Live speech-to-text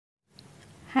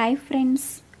Hi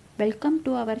friends, welcome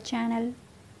to our channel.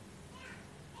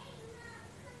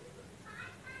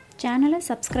 சேனலை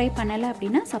subscribe பண்ணல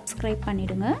அப்படினா சப்ஸ்கிரைப்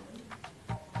பண்ணிடுங்க.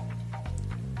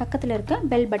 பக்கத்துல இருக்க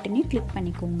பெல் பட்டனை கிளிக்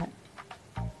பண்ணிக்கோங்க.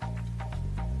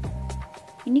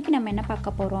 இன்னைக்கு நம்ம என்ன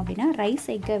பார்க்க போறோம் அப்படினா ரைஸ்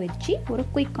எக்கை வச்சு ஒரு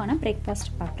குயிக்கான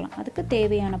பிரேக்ஃபாஸ்ட் பார்க்கலாம். அதுக்கு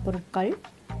தேவையான பொருட்கள்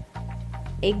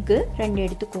எக் 2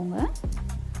 எடுத்துக்கோங்க.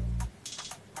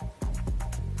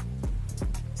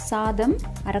 சாதம்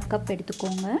 1/2 கப்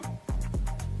எடுத்துக்கோங்க.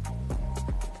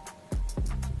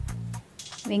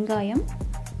 வெங்காயம்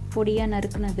பொடியா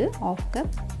நறுக்குனது 1/2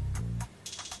 கப்.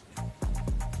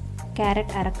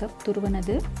 Carrot 1/2 cup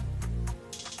துருவனது.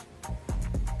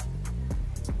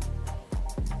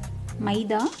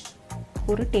 மைதா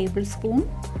 1 டேபிள் ஸ்பூன்.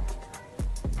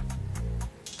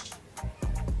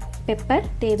 பெப்பர்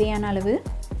தேவையான அளவு.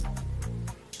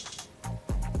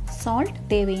 சால்ட்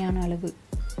தேவையான அளவு.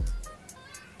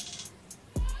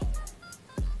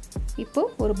 இப்போ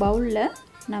ஒரு பவுல்ல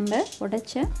நம்ம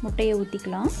உடைச்ச முட்டையை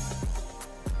ஊத்திக்கலாம்.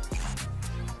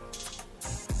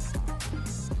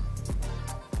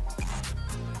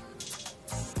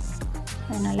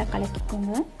 அதை நல்லா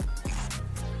கலக்கிக்கோங்க.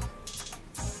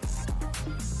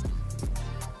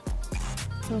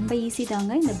 ரொம்ப ஈஸி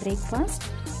தாங்க இந்த பிரேக்ஃபாஸ்ட்.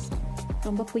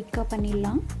 ரொம்ப குயிக்காக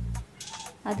பண்ணிடலாம்.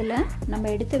 அதில் நம்ம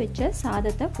எடுத்து வச்ச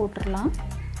சாதத்தை போட்டுடலாம்.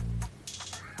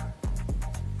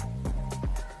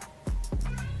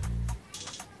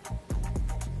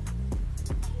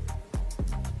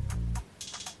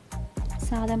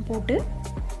 சாதம் போட்டு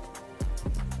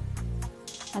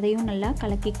அதையும் நல்லா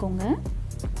கலக்கிக்கோங்க.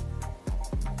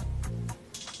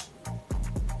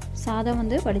 சாதம்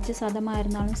வடிச்ச சாதமாக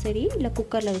இருந்தாலும் சரி, இல்லை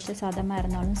குக்கரில் வச்ச சாதமாக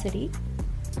இருந்தாலும் சரி,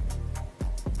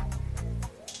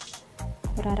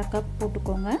 ஒரு 1/2 கப்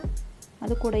போட்டுக்கோங்க.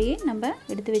 அது கூடயே நம்ம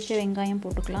எடுத்து வச்ச வெங்காயம்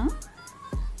போட்டுக்கலாம்.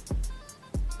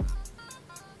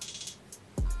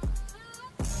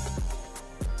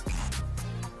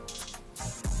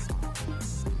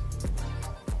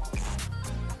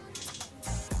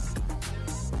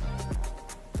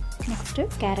 நெக்ஸ்ட்டு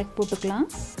கேரட் போட்டுக்கலாம்.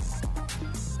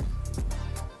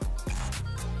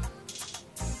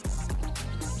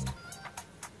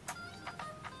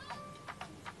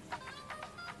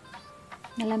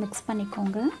 நல்லா மிக்ஸ்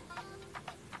பண்ணிக்கோங்க.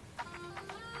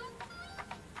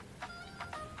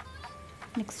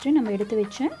 நெக்ஸ்ட்டு நம்ம எடுத்து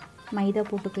வச்ச மைதா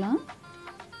போட்டுக்கலாம்.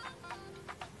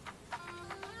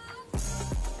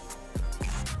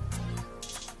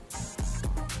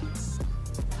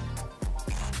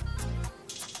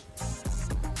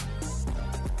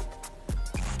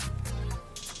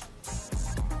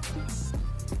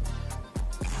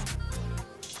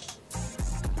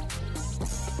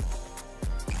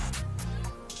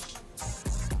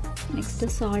 நெக்ஸ்ட்டு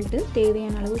சால்ட்டு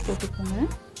தேவையான அளவு போட்டுக்கோங்க.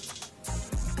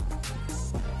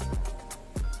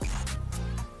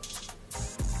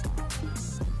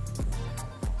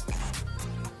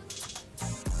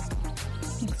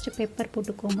 நெக்ஸ்ட்டு பெப்பர்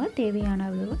போட்டுக்கோங்க தேவையான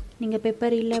அளவு. நீங்கள்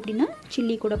பெப்பர் இல்லை அப்படின்னா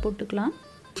சில்லி கூட போட்டுக்கலாம்.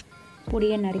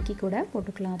 பொடியை நறுக்கி கூட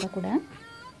போட்டுக்கலாம். அதை கூட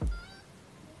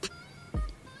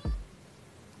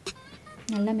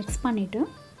நல்லா மிக்ஸ் பண்ணிவிட்டு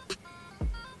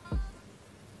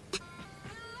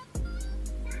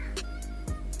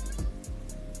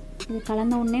இது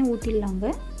கலந்த உடனே ஊற்றிடலாங்க.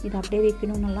 இது அப்படியே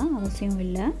வைக்கணும்னுலாம் அவசியம்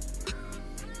இல்லை.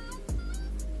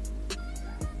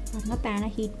 பாருங்க, பேனை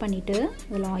ஹீட் பண்ணிவிட்டு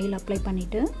அதில் ஆயில் அப்ளை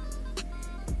பண்ணிவிட்டு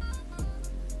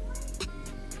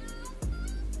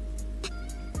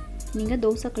நீங்கள்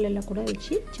தோசைக்கல்லில் கூட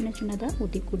வச்சு சின்ன சின்னதாக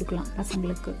ஊற்றி கொடுக்கலாம்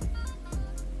பசங்களுக்கு.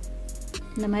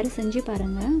 இந்த மாதிரி செஞ்சு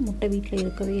பாருங்கள். முட்டை வீட்டில்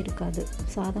இருக்கவே இருக்காது.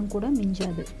 சாதம் கூட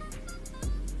மிஞ்சாது.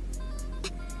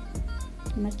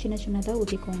 இந்த மாதிரி சின்ன சின்னதாக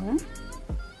ஊற்றிக்கோங்க.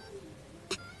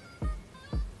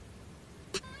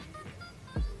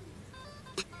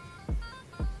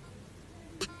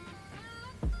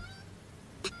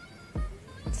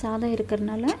 சாதம்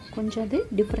இருக்கிறதுனால கொஞ்சம் அது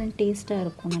டிஃப்ரெண்ட் டேஸ்ட்டாக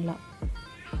இருக்கும். நல்லா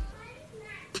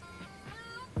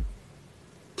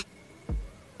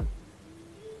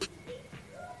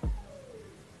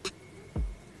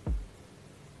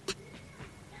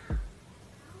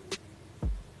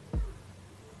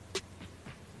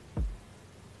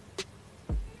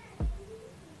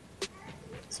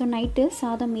ஸோ நைட்டு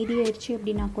சாதம் மீதி ஆயிடுச்சு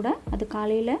அப்படின்னா கூட அது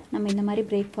காலையில் நம்ம இந்த மாதிரி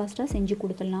பிரேக்ஃபாஸ்ட்டாக செஞ்சு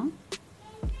கொடுத்துடலாம்.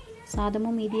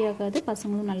 சாதமும் மீதியாகாது,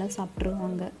 பசங்களும் நல்லா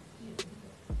சாப்பிட்ருவாங்க.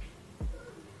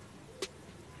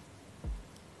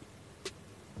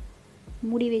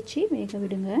 மூடி வச்சு வேக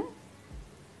விடுங்க.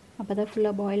 அப்போ தான்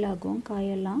ஃபுல்லாக பாயில் ஆகும்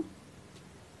காயெல்லாம்.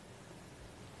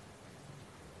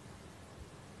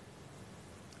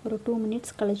 ஒரு 2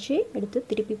 மினிட்ஸ் கழித்து எடுத்து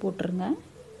திருப்பி போட்டுருங்க.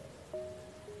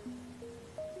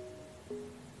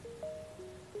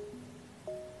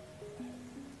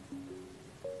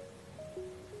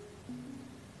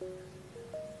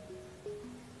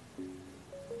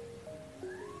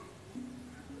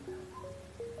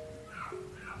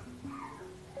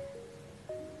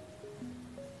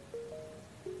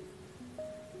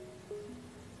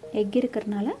 எக்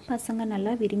இருக்கிறதுனால பசங்க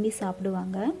நல்லா விரும்பி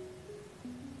சாப்பிடுவாங்க.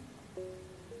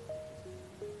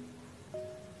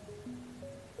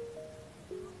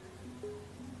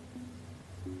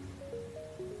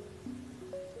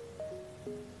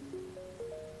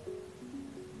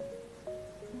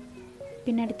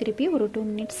 பின்னாடி திருப்பி ஒரு 2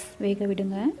 மினிட்ஸ் வேக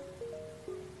விடுங்க.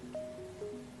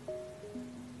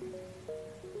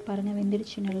 பாருங்கள்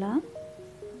வெந்துடுச்சு நல்லா.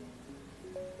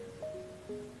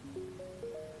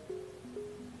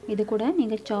 இது கூட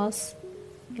நீங்கள் சாஸ்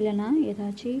இல்லைன்னா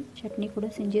ஏதாச்சும் சட்னி கூட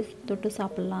செஞ்சு தொட்டு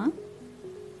சாப்பிட்லாம்.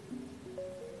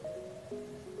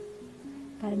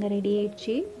 பாருங்கள் ரெடி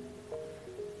ஆயிடுச்சு.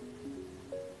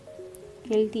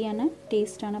 ஹெல்த்தியான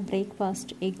டேஸ்டான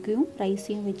பிரேக்ஃபாஸ்ட் எக்கும்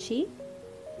ரைஸையும் வச்சு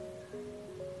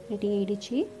ரெடி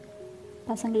ஆயிடுச்சு.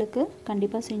 பசங்களுக்கு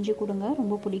கண்டிப்பாக செஞ்சு கொடுங்க,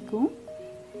 ரொம்ப பிடிக்கும்.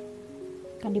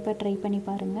 கண்டிப்பாக ட்ரை பண்ணி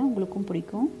பாருங்கள், உங்களுக்கும்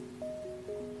பிடிக்கும்.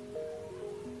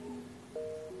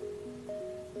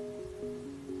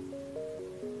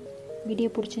 வீடியோ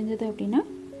பிடிச்சிருந்தது அப்படின்னா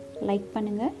லைக்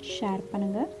பண்ணுங்கள், ஷேர்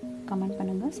பண்ணுங்கள், கமெண்ட்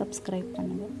பண்ணுங்கள், சப்ஸ்கிரைப்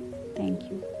பண்ணுங்கள்.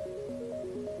 தேங்க்யூ.